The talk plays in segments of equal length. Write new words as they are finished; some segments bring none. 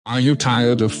Are you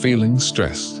tired of feeling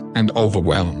stressed and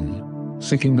overwhelmed,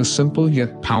 seeking a simple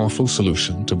yet powerful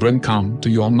solution to bring calm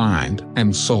to your mind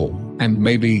and soul, and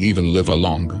maybe even live a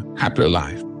longer, happier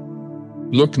life?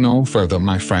 Look no further,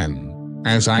 my friend,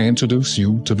 as I introduce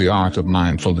you to the art of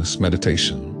mindfulness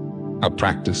meditation, a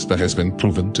practice that has been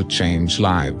proven to change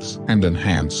lives and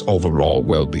enhance overall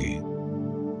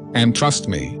well-being. And trust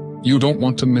me, you don't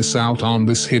want to miss out on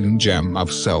this hidden gem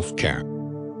of self-care.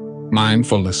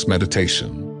 Mindfulness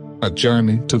meditation, a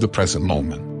journey to the present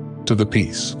moment, to the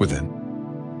peace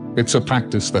within. It's a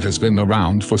practice that has been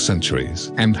around for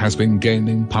centuries and has been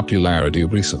gaining popularity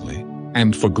recently,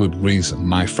 and for good reason,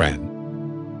 my friend.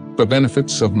 The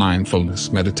benefits of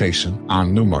mindfulness meditation are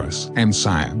numerous, and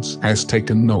science has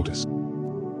taken notice.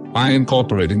 By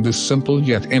incorporating this simple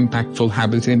yet impactful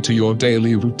habit into your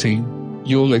daily routine,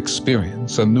 you'll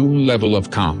experience a new level of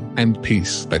calm and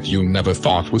peace that you never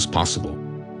thought was possible.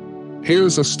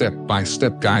 Here's a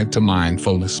step-by-step guide to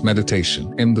mindfulness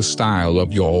meditation in the style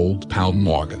of your old pal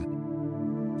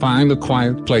Morgan. Find a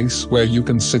quiet place where you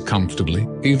can sit comfortably,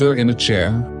 either in a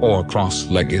chair or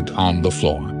cross-legged on the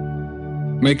floor.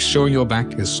 Make sure your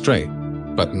back is straight,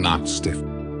 but not stiff.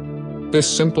 This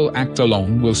simple act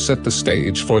alone will set the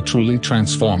stage for a truly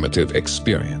transformative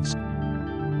experience.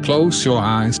 Close your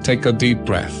eyes, take a deep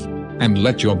breath, and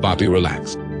let your body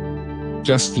relax.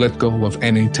 Just let go of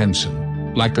any tension,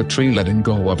 like a tree letting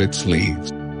go of its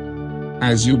leaves.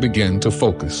 As you begin to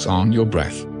focus on your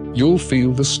breath, you'll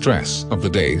feel the stress of the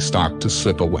day start to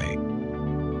slip away.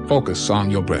 Focus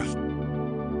on your breath.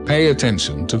 Pay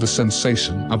attention to the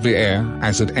sensation of the air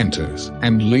as it enters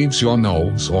and leaves your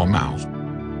nose or mouth.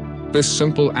 This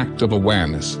simple act of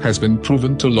awareness has been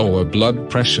proven to lower blood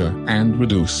pressure and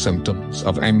reduce symptoms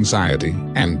of anxiety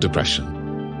and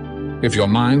depression. If your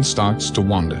mind starts to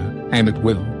wander, and it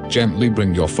will, gently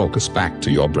bring your focus back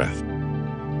to your breath.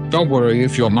 Don't worry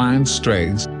if your mind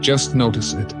strays, just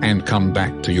notice it and come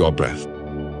back to your breath.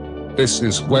 This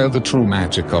is where the true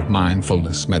magic of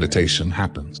mindfulness meditation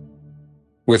happens.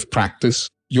 With practice,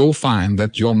 you'll find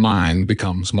that your mind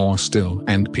becomes more still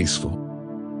and peaceful.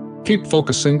 Keep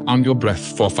focusing on your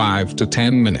breath for 5 to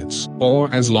 10 minutes,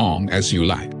 or as long as you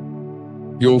like.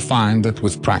 You'll find that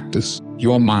with practice,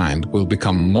 your mind will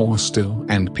become more still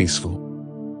and peaceful.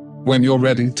 When you're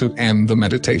ready to end the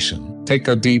meditation, take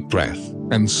a deep breath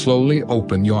and slowly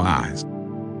open your eyes.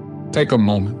 Take a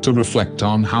moment to reflect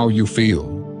on how you feel,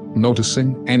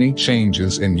 noticing any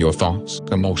changes in your thoughts,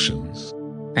 emotions,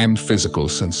 and physical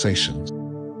sensations.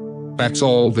 That's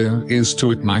all there is to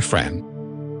it, my friend.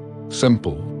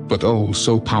 Simple, but oh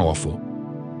so powerful.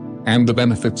 And the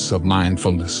benefits of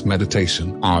mindfulness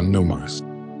meditation are numerous.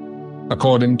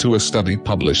 According to a study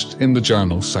published in the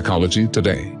journal Psychology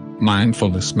Today,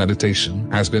 mindfulness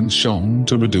meditation has been shown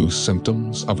to reduce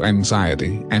symptoms of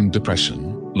anxiety and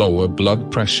depression, lower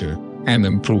blood pressure, and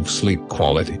improve sleep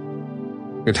quality.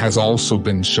 It has also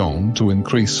been shown to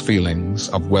increase feelings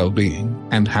of well-being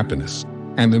and happiness,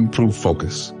 and improve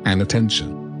focus and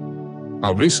attention.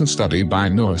 A recent study by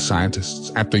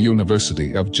neuroscientists at the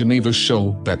University of Geneva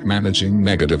showed that managing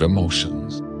negative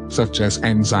emotions, such as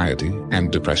anxiety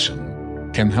and depression,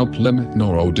 can help limit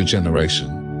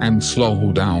neurodegeneration and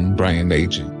slow down brain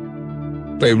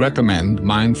aging. They recommend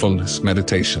mindfulness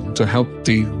meditation to help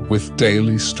deal with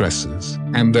daily stresses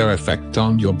and their effect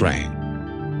on your brain.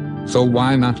 So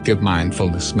why not give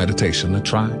mindfulness meditation a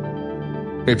try?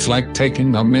 It's like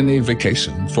taking a mini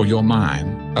vacation for your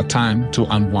mind, a time to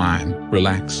unwind,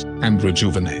 relax, and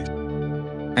rejuvenate.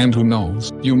 And who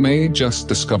knows, you may just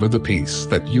discover the peace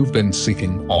that you've been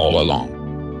seeking all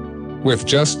along. With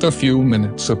just a few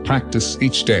minutes of practice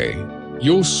each day,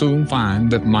 you'll soon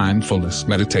find that mindfulness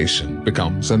meditation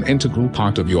becomes an integral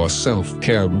part of your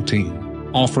self-care routine,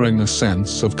 offering a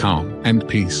sense of calm and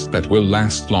peace that will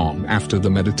last long after the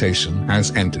meditation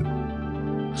has ended.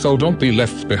 So don't be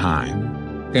left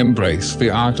behind. Embrace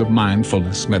the art of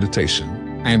mindfulness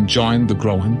meditation and join the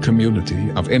growing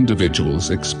community of individuals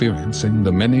experiencing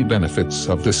the many benefits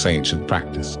of this ancient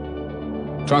practice.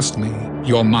 Trust me,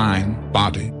 your mind,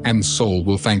 body, and soul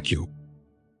will thank you.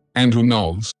 And who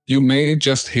knows, you may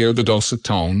just hear the dulcet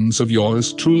tones of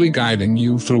yours truly guiding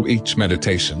you through each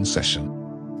meditation session.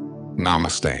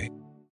 Namaste.